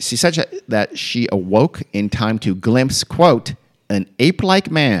 She said that she awoke in time to glimpse, quote, an ape-like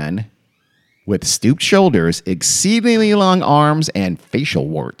man with stooped shoulders, exceedingly long arms, and facial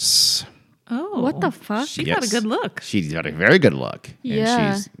warts. Oh. What the fuck? She got a good look. She's got a very good look. Yeah.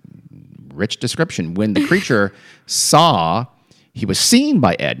 And she's rich description. When the creature he was seen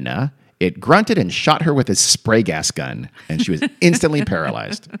by Edna, it grunted and shot her with its spray gas gun, and she was instantly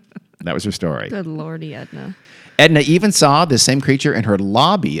paralyzed. That was her story. Good lordy, Edna. Edna even saw the same creature in her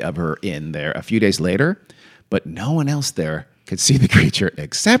lobby of her inn there a few days later, but no one else there could see the creature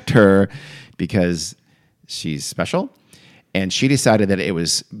except her because she's special. And she decided that it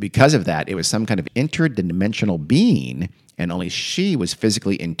was because of that, it was some kind of interdimensional being, and only she was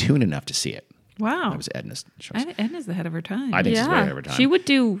physically in tune enough to see it. Wow. That was Edna's choice. Edna's ahead of her time. I think she's way ahead of her time. She would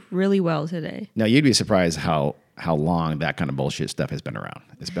do really well today. Now, you'd be surprised how long that kind of bullshit stuff has been around.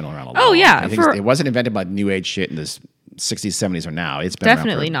 It's been around a lot. Oh, yeah, I think it wasn't invented by New Age shit in the 60s, 70s, or now. It's been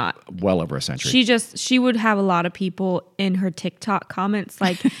Definitely around for not. well over a century. She would have a lot of people in her TikTok comments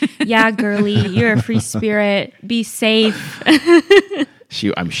like, yeah, girly, you're a free spirit. Be safe.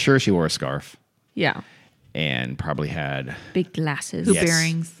 I'm sure she wore a scarf Yeah. and probably had Big glasses. Hoop Yes.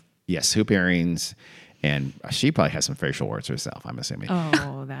 earrings. hoop earrings, and she probably has some facial warts herself, I'm assuming.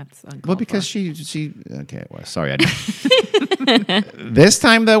 Oh, that's uncalled Well, because for. she okay, it was. Sorry, Edna. This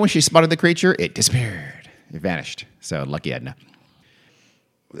time, though, when she spotted the creature, it disappeared. It vanished. So, lucky Edna.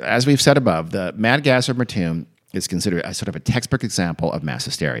 As we've said above, the mad gas of Mattoon is considered a sort of a textbook example of mass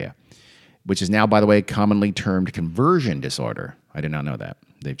hysteria, which is now, by the way, commonly termed conversion disorder. I did not know that.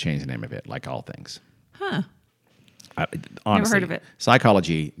 They've changed the name of it, like all things. Huh. Honestly, heard of it.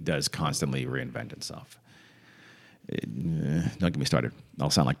 Psychology does constantly reinvent itself. Don't get me started. I'll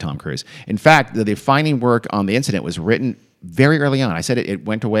sound like Tom Cruise. In fact, the defining work on the incident was written very early on. I said it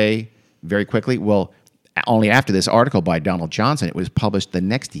went away very quickly. Well, only after this article by Donald Johnson, it was published the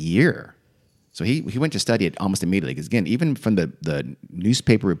next year. So he went to study it almost immediately. Because again, even from the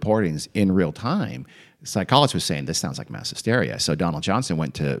newspaper reportings in real time, psychologists were saying this sounds like mass hysteria. So Donald Johnson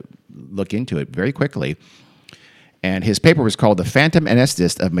went to look into it very quickly. And his paper was called The Phantom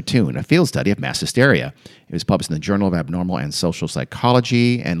Anesthetist of Mattoon, a field study of mass hysteria. It was published in the Journal of Abnormal and Social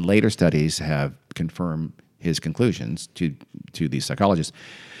Psychology, and later studies have confirmed his conclusions to these psychologists.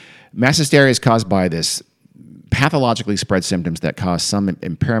 Mass hysteria is caused by this pathologically spread symptoms that cause some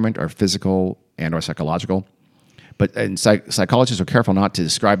impairment or physical and or psychological. But psychologists are careful not to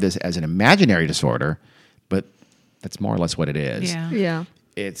describe this as an imaginary disorder, but that's more or less what it is. Yeah. Yeah.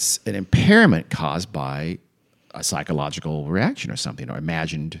 It's an impairment caused by a psychological reaction or something, or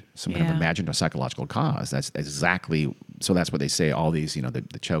some kind of Yeah. imagined or psychological cause. That's exactly, so that's what they say all these,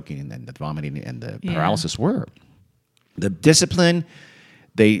 the choking and the vomiting and the Yeah. paralysis were. The discipline,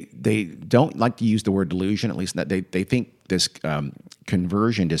 they don't like to use the word delusion, at least they think this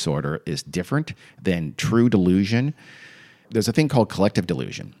conversion disorder is different than true delusion. There's a thing called collective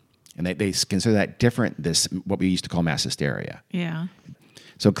delusion, and they consider that different, what we used to call mass hysteria. Yeah.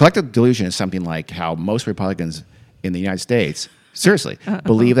 So collective delusion is something like how most Republicans in the United States seriously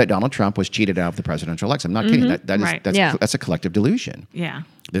believe that Donald Trump was cheated out of the presidential election. I'm not kidding. Right. That's a collective delusion. Yeah.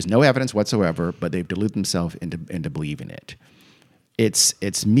 There's no evidence whatsoever, but they've deluded themselves into believing it.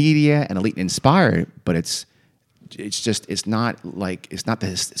 It's media and elite inspired, but it's not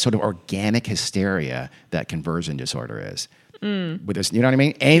the sort of organic hysteria that conversion disorder is. With this, you know what I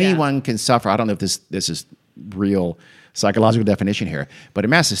mean? Anyone can suffer. I don't know if this is real psychological definition here, but in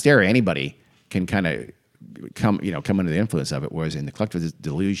mass hysteria, anybody can kind of come under the influence of it. Whereas in the collective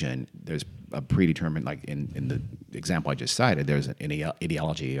delusion, there's a predetermined, like in the example I just cited, there's an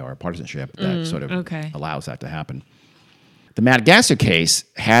ideology or a partisanship that sort of allows that to happen. The Madagascar case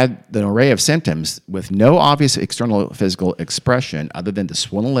had an array of symptoms with no obvious external physical expression other than the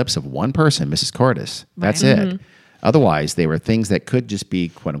swollen lips of one person, Mrs. Cordes. That's it. Otherwise, they were things that could just be,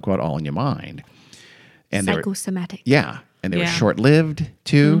 quote unquote, all in your mind. And psychosomatic. And they were short-lived,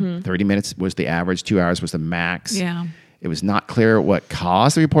 too. 30 minutes was the average. 2 hours was the max. Yeah. It was not clear what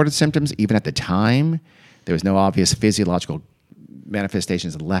caused the reported symptoms, even at the time. There was no obvious physiological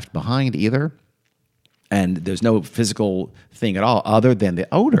manifestations left behind either. And there's no physical thing at all other than the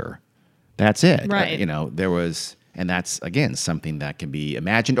odor. That's it. Right. There was, and that's, again, something that can be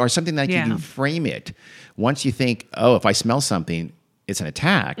imagined or something that you can frame it. Once you think, oh, if I smell something, it's an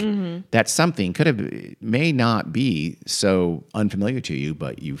attack. That something may not be so unfamiliar to you,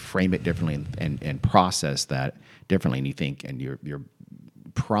 but you frame it differently and process that differently, and you think, and you're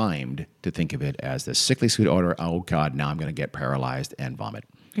primed to think of it as the sickly sweet odor. Oh God, now I'm going to get paralyzed and vomit.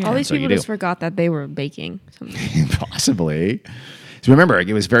 Yeah. All these people just forgot that they were baking something. Possibly. So remember,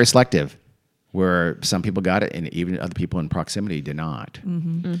 it was very selective, where some people got it and even other people in proximity did not.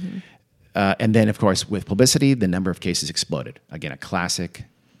 And then, of course, with publicity, the number of cases exploded. Again, a classic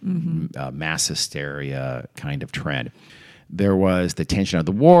mass hysteria kind of trend. There was the tension of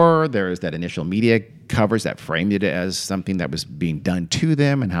the war. There was that initial media coverage that framed it as something that was being done to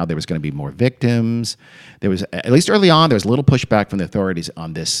them and how there was going to be more victims. There was, at least early on, there was a little pushback from the authorities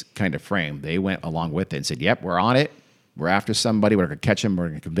on this kind of frame. They went along with it and said, yep, we're on it. We're after somebody. We're going to catch him. We're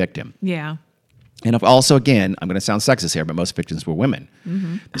going to convict him. Yeah. And also, again, I'm going to sound sexist here, but most victims were women.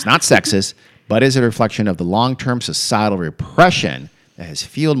 It's not sexist, but is a reflection of the long-term societal repression that has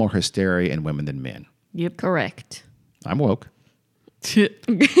fueled more hysteria in women than men. Yep. Correct. I'm woke.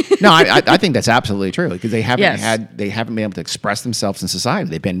 No, I think that's absolutely true because they haven't been able to express themselves in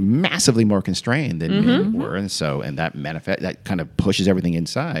society. They've been massively more constrained than men were, and that kind of pushes everything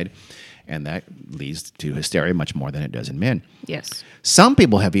inside, and that leads to hysteria much more than it does in men. Yes. Some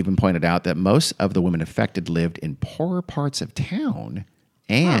people have even pointed out that most of the women affected lived in poorer parts of town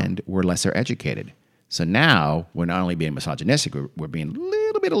and were lesser educated. So now we're not only being misogynistic, we're being a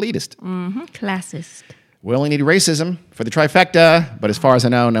little bit elitist. Classist. We only need racism for the trifecta, but as far as I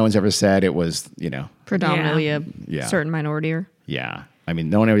know, no one's ever said it was, Predominantly a Yeah. certain minority. Yeah. I mean,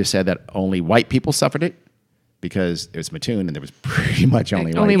 no one ever said that only white people suffered it because it was Mattoon and there was pretty much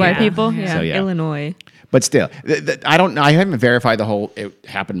only White people? Yeah. Yeah. So, yeah. Illinois. But still, I haven't verified it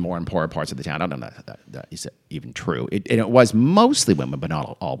happened more in poorer parts of the town. I don't know that is even true. It was mostly women, but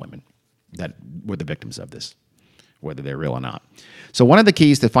not all women that were the victims of this, whether they're real or not. So one of the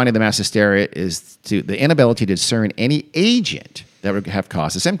keys to finding the mass hysteria is the inability to discern any agent that would have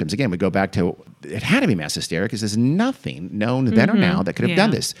caused the symptoms. Again, we go back to it had to be mass hysteria because there's nothing known then or now that could have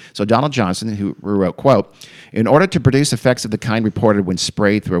done this. So Donald Johnson, who wrote, quote, in order to produce effects of the kind reported when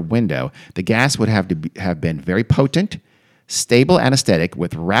sprayed through a window, the gas would have to have been very potent, stable anesthetic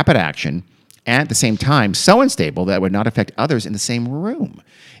with rapid action, and at the same time, so unstable that it would not affect others in the same room.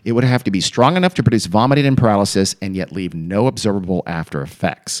 It would have to be strong enough to produce vomiting and paralysis and yet leave no observable after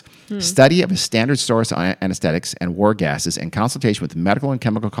effects. Study of a standard source anesthetics and war gases and consultation with medical and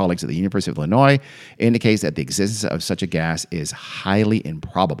chemical colleagues at the University of Illinois indicates that the existence of such a gas is highly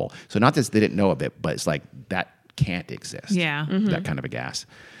improbable. So not that they didn't know of it, but it's like that can't exist. Yeah. That kind of a gas.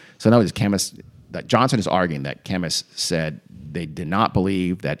 So in other words, that Johnson is arguing that chemists said they did not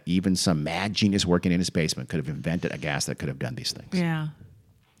believe that even some mad genius working in his basement could have invented a gas that could have done these things. Yeah.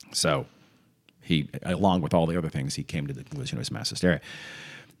 So he, along with all the other things, he came to the conclusion it was mass hysteria.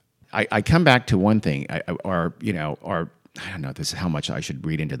 I come back to one thing, or I don't know this is how much I should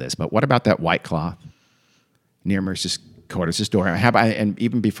read into this, but what about that white cloth near Mrs. Cordes' door? And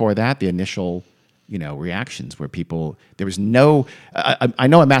even before that, the initial reactions where people, there was no, I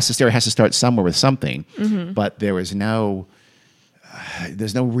know a mass hysteria has to start somewhere with something, but there was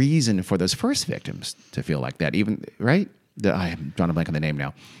there's no reason for those first victims to feel like that, even, right? I'm drawing a blank on the name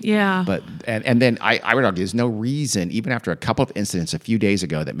now. Yeah. But, and then I would argue there's no reason, even after a couple of incidents a few days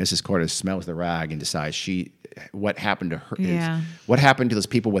ago, that Mrs. Cordes smells the rag and decides what happened to her, what happened to those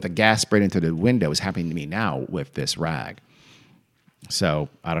people with a gas sprayed into the window is happening to me now with this rag. So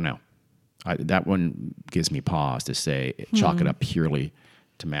I don't know. That one gives me pause to say chalk it up purely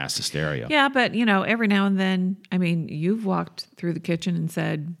to mass hysteria. Yeah, but every now and then, I mean, you've walked through the kitchen and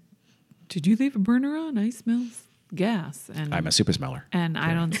said, "Did you leave a burner on? I smell gas." And I'm a super smeller. and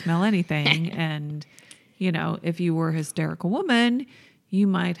I don't smell anything. And if you were a hysterical woman, you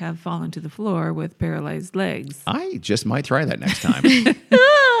might have fallen to the floor with paralyzed legs. I just might try that next time. You know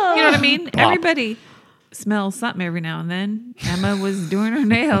what I mean? Everybody smells something every now and then. Emma was doing her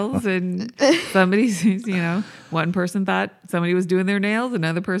nails, and one person thought somebody was doing their nails,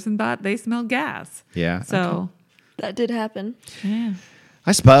 another person thought they smelled gas. Yeah. So, That did happen. yeah.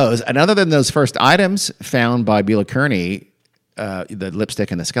 I suppose. And other than those first items found by Bela Kearney, the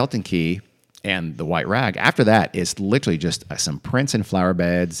lipstick and the skeleton key and the white rag, after that, it's literally just some prints in flower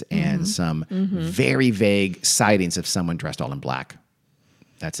beds and some very vague sightings of someone dressed all in black.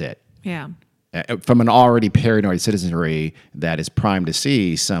 That's it. Yeah. From an already paranoid citizenry that is primed to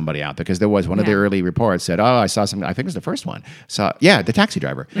see somebody out there. Because there was one of the early reports said, I saw something. I think it was the first one. The taxi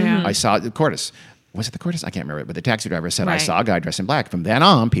driver. Yeah. I saw the Cortis. Was it the Cortis? I can't remember. But the taxi driver said, I Right. saw a guy dressed in black. From then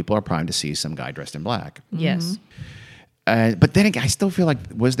on, people are primed to see some guy dressed in black. Yes. But then again, I still feel like,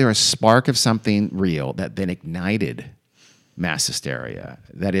 was there a spark of something real that then ignited mass hysteria?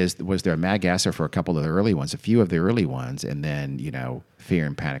 That is, was there a mad gasser for a couple of the early ones, a few of the early ones, and then, fear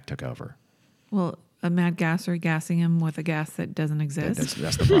and panic took over? Well, a mad gasser gassing him with a gas that doesn't exist.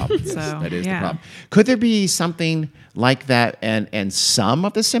 That's the problem. Yes, So, that is yeah. the problem. Could there be something like that, and some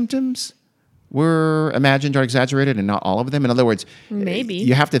of the symptoms were imagined or exaggerated, and not all of them? In other words, Maybe.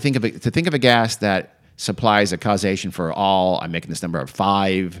 you have to think of a gas that supplies a causation for all. I'm making this number of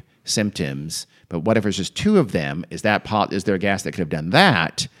 5 symptoms, but what if there's just 2 of them? Is there a gas that could have done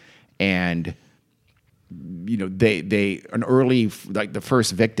that? And they an early, like the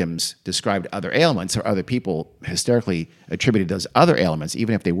first victims described other ailments, or other people hysterically attributed those other ailments,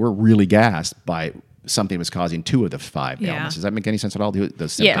 even if they were really gassed by something that was causing 2 of the 5 Yeah. ailments. Does that make any sense at all?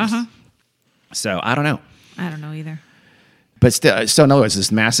 Those symptoms. Yes. So I don't know, I don't know either. but still, in other words,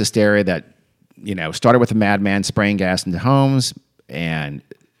 this mass hysteria that started with a madman spraying gas into homes, and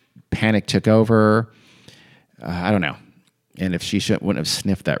panic took over. I don't know. And if she wouldn't have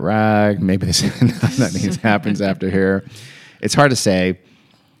sniffed that rag, maybe nothing happens after here. It's hard to say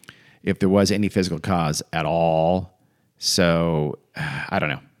if there was any physical cause at all. So I don't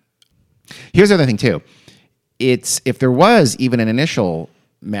know. Here's the other thing too. If there was even an initial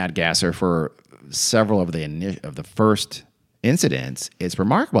mad gasser for several of the first incidents, it's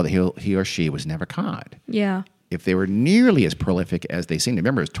remarkable that he or she was never caught. Yeah. If they were nearly as prolific as they seemed,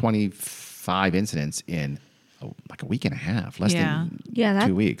 remember, it's 25 incidents in like a week and a half, less than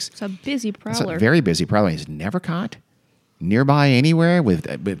 2 weeks. It's a busy It's prowler. a very busy prowler. He's never caught nearby anywhere.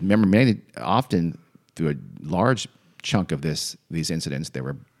 Remember, often through a large chunk of these incidents, there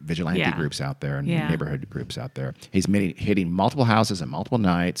were vigilante groups out there and neighborhood groups out there. He's hitting multiple houses on multiple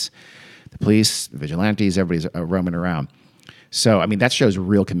nights. The police, the vigilantes, everybody's roaming around. So, I mean, that shows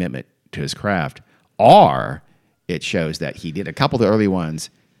real commitment to his craft. Or it shows that he did a couple of the early ones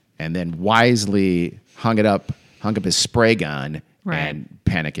and then wisely hung up his spray gun, Right. and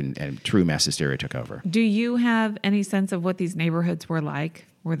panic and true mass hysteria took over. Do you have any sense of what these neighborhoods were like?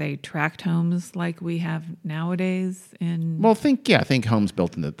 Were they tract homes like we have nowadays? Well, think homes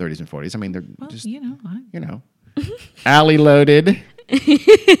built in the 30s and 40s. I mean, they're just, I- alley loaded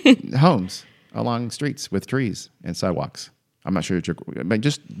homes along streets with trees and sidewalks. I'm not sure but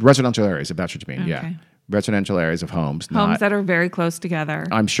just residential areas, if that's what you mean. Yeah. Okay. Residential areas of homes. homes that are very close together.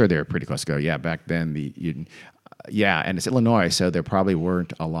 I'm sure they were pretty close to go. Yeah, back then and it's Illinois, so there probably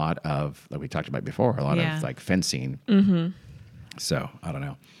weren't a lot of, like we talked about before, a lot of like fencing. Mm-hmm. So I don't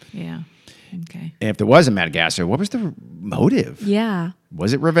know. Yeah. Okay. And if there was a mad gasser, what was the motive? Yeah.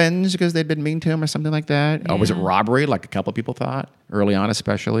 Was it revenge because they'd been mean to him or something like that? Or was it Yeah. robbery, like a couple of people thought early on,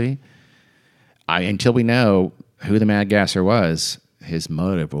 especially? Until we know who the mad gasser was, his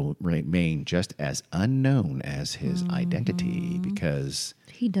motive will remain just as unknown as his identity, because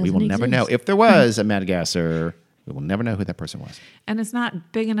He we doesn't will never know. exist. If there was a mad gasser, we will never know who that person was. And it's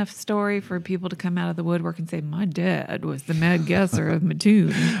not big enough story for people to come out of the woodwork and say, "My dad was the mad gasser of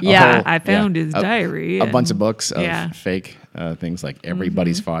Mattoon." Yeah. I found his diary. A and- bunch of books of Yeah. fake things, like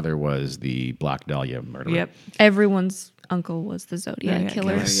everybody's father was the Black Dahlia murderer. Yep. Everyone's uncle was the Zodiac Zodiac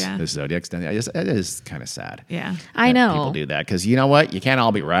killer. killer. Yeah. The Zodiac's done. It is kind of sad. Yeah. I that know. people do that, because you know what? You can't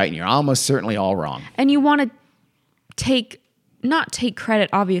all be right, and you're almost certainly all wrong. And you want to not take credit,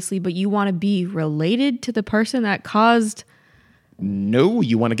 obviously, but you want to be related to the person that caused No,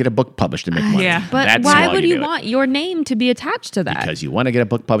 you want to get a book published to make money. Yeah. But That's why would you do it. want your name to be attached to that? Because you want to get a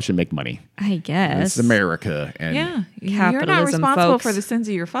book published and make money. I guess. It's America. And Yeah. You're not Capitalism, responsible folks. for the sins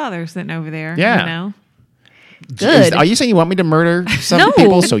of your father sitting over there. Yeah. You know? Good. Are you saying you want me to murder some No.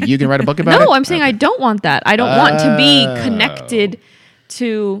 people so you can write a book about it? No, I'm saying I don't want that. I don't want to be connected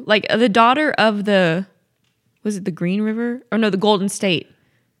to like the daughter of was it the Green River? Or no, the Golden State.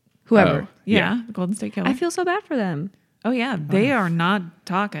 Whoever. Oh. Yeah. The Golden State Killer. I feel so bad for them. oh, yeah. They are not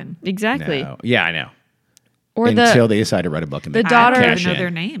talking. Exactly. No. Yeah, I know. Or Until they decide to write a book and the then daughter- I don't cash even know in. their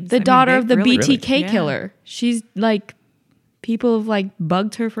names. the I mean, daughter they of the really- BTK Yeah. killer. She's like people have like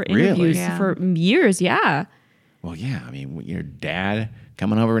bugged her for Really? interviews Yeah. for years. Yeah. Well, yeah. I mean, your dad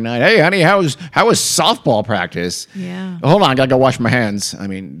coming over at night. Hey, honey, how was softball practice? Yeah. Hold on, I gotta go wash my hands. I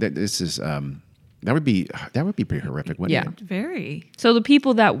mean, this is that would be pretty horrific, wouldn't Yeah. it? Very. So the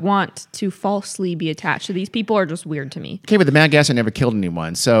people that want to falsely be attached to these people are just weird to me. Okay, but the Mad Gasser never killed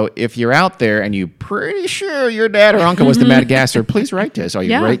anyone. So if you're out there and you're pretty sure your dad or uncle was the Mad Gasser, please write to us. Or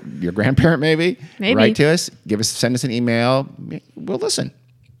Yeah. write your grandparent maybe. Maybe. Write to us. Send us an email. We'll listen.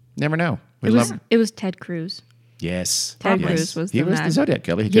 Never know. We love. It was Ted Cruz. Yes. Ted yes. Cruz was he the was the Mad- Zodiac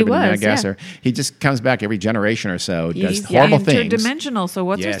killer. He He could have been the Mad was, yeah. Gasser. He just comes back every generation or so, does He's horrible things. interdimensional. So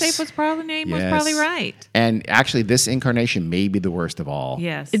what's her Yes. safe was probably name was Yes. probably right. And actually, this incarnation may be the worst of all.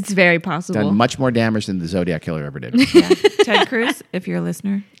 Yes. It's very possible. Done much more damage than the Zodiac killer ever did. Yeah. Ted Cruz, if you're a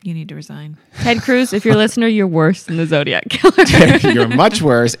listener, you need to resign. Ted Cruz, if you're a listener, you're worse than the Zodiac killer. You're much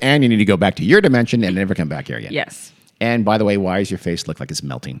worse, and you need to go back to your dimension and never come back here again. Yes. And by the way, why does your face look like it's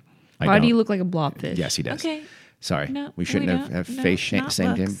melting? Why do you look like a blobfish? Yes, he does. Okay. Sorry, No, we shouldn't don't. have No, face shamed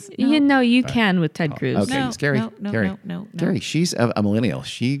not him. looks. You know, you can with Ted Cruz. Okay, No, it's Gary. no, Gary. no. Gary, she's a millennial.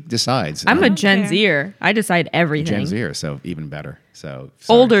 She decides. I'm a don't Gen care. Zer. I decide everything. Gen Zer, so even better. So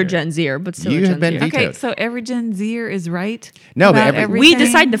sorry, Older Gary. Gen Zer, but still You a have Gen been Zer. vetoed. Okay, so every Gen Zer is right. No, but about every- We everything?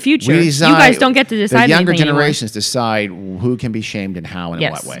 decide the future. We You guys don't get to decide The younger anything anymore. generations decide who can be shamed and how and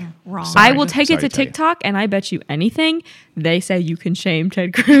Yes. in what way. Wrong. Sorry. I will take Sorry it to tell you. TikTok, and I bet you anything they say you can shame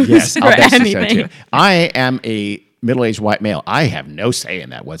Ted Cruz Yes, for I'll bet you so anything. too. I am a middle-aged white male. I have no say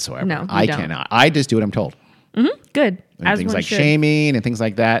in that whatsoever. No, you I don't. cannot. I just do what I'm told. Good. And As things one like should. shaming and things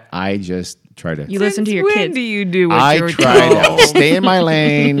like that, I just try to. You listen to your when kids. do you do what I you're try told? to stay in my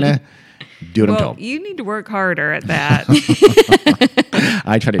lane. Do what I'm Well, told. you need to work harder at that.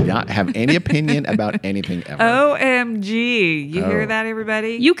 I try to not have any opinion about anything ever. OMG. You hear Oh. that,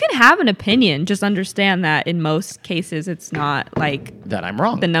 everybody? You can have an opinion. Just understand that in most cases, it's not like That I'm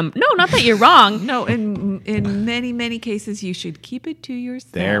wrong. the number. No, not that you're wrong. No, in many cases, you should keep it to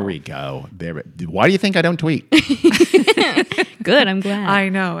yourself. There we go. Why do you think I don't tweet? Good. I'm glad. I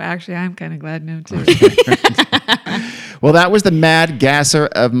know. Actually, I'm kind of glad no, too. Well, that was the Mad Gasser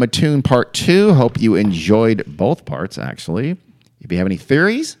of Mattoon Part 2. Hope you enjoyed both parts, actually. If you have any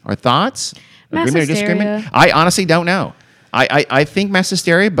theories or thoughts, Mass agreement or disagreement, hysteria. I honestly don't know. I think mass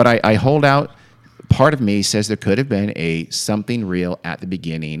hysteria, but I hold out. Part of me says there could have been something real at the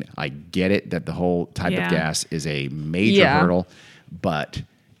beginning. I get it that the whole type Yeah. of gas is a major Yeah. hurdle, but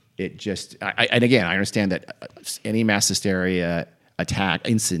it just, and again, I understand that any mass hysteria attack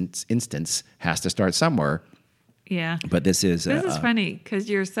instance has to start somewhere. Yeah. But this is funny because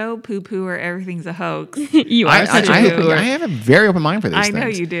you're so poo-poo or everything's a hoax. you are I such a poo-pooer. I have a very open mind for these I things. know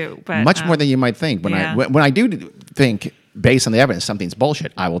you do, but much more than you might think. When yeah. when I do think based on the evidence something's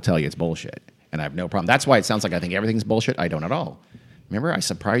bullshit, I will tell you it's bullshit, and I have no problem. That's why it sounds like I think everything's bullshit. I don't at all. Remember, I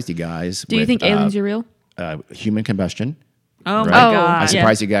surprised you guys. Do you with, think aliens are real? human combustion? Oh my Right? Oh, god. I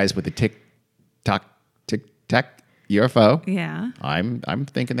surprised you guys with the tic tac UFO. Yeah. I'm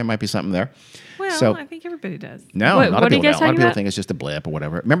thinking there might be something there. Well, so I think everybody does. no, What- a lot what of are you people guys don't. A lot of talking people about? think it's just a blip or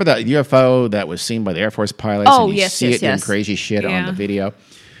whatever. Remember the UFO that was seen by the Air Force pilots? Oh, and you yes, see yes, it doing yes. crazy shit on Yeah. the video.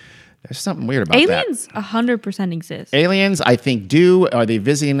 There's something weird about that. Aliens 100% exist. Aliens, I think, do. Are they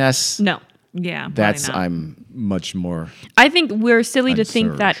visiting us? No. Yeah. probably That's not. I'm much more. I think we're silly to think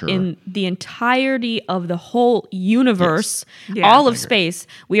Unsure, that sure. in the entirety of the whole universe, Yes. Yeah, all I of space,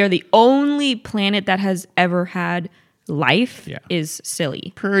 we are the only planet that has ever had life Yeah. is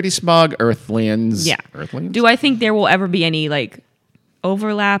silly. Pretty smug Earthlings. Yeah. Earthlings? Do I think there will ever be any like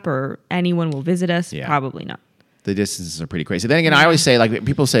overlap or anyone will visit us? Yeah. Probably not. The distances are pretty crazy. Then again, I always say, like,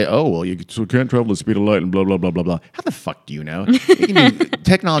 people say, oh, well, you can't travel the speed of light and blah, blah, blah, blah, blah. How the fuck do you know?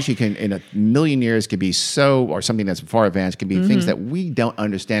 Technology can, in a million years, could be or something that's far advanced, can be Mm-hmm. things that we don't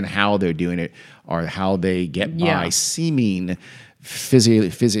understand how they're doing it or how they get Yeah. by seeming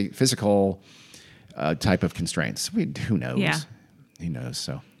physical type of constraints. Who knows? Yeah. Who knows?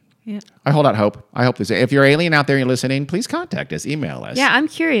 So Yeah. I hold out hope. I hope if you're alien out there and you're listening, please contact us, email us. Yeah, I'm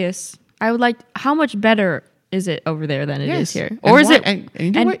curious. I would like how much better is it over there than it is here? And Or is why- it? And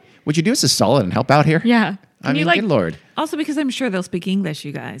you know what? Would you do us a solid and help out here? Yeah. I Can mean, you, like, good Lord. Also, because I'm sure they'll speak English,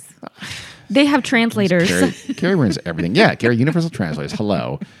 you guys. they have translators. Carrie ruins everything. Yeah, Carrie, Universal Translators.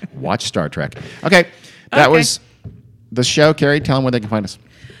 Hello. Watch Star Trek. Okay. That Okay. was the show. Carrie, tell them where they can find us.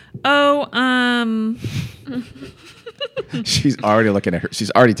 Oh, She's already looking at her.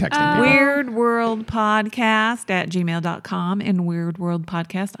 She's already texting me. Weird World Podcast at gmail.com and Weird World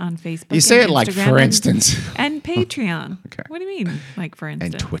Podcast on Facebook. You say and it like, Instagram for and- instance. And Patreon. Okay. What do you mean? Like, for And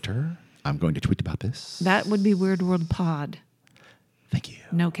instance? Twitter. I'm going to tweet about this. That would be Weird World Pod. Thank you.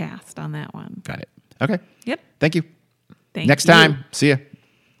 No cast on that one. Got it. Okay. Yep. Thank you. Thank Next you. time. See ya.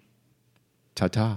 Ta-ta.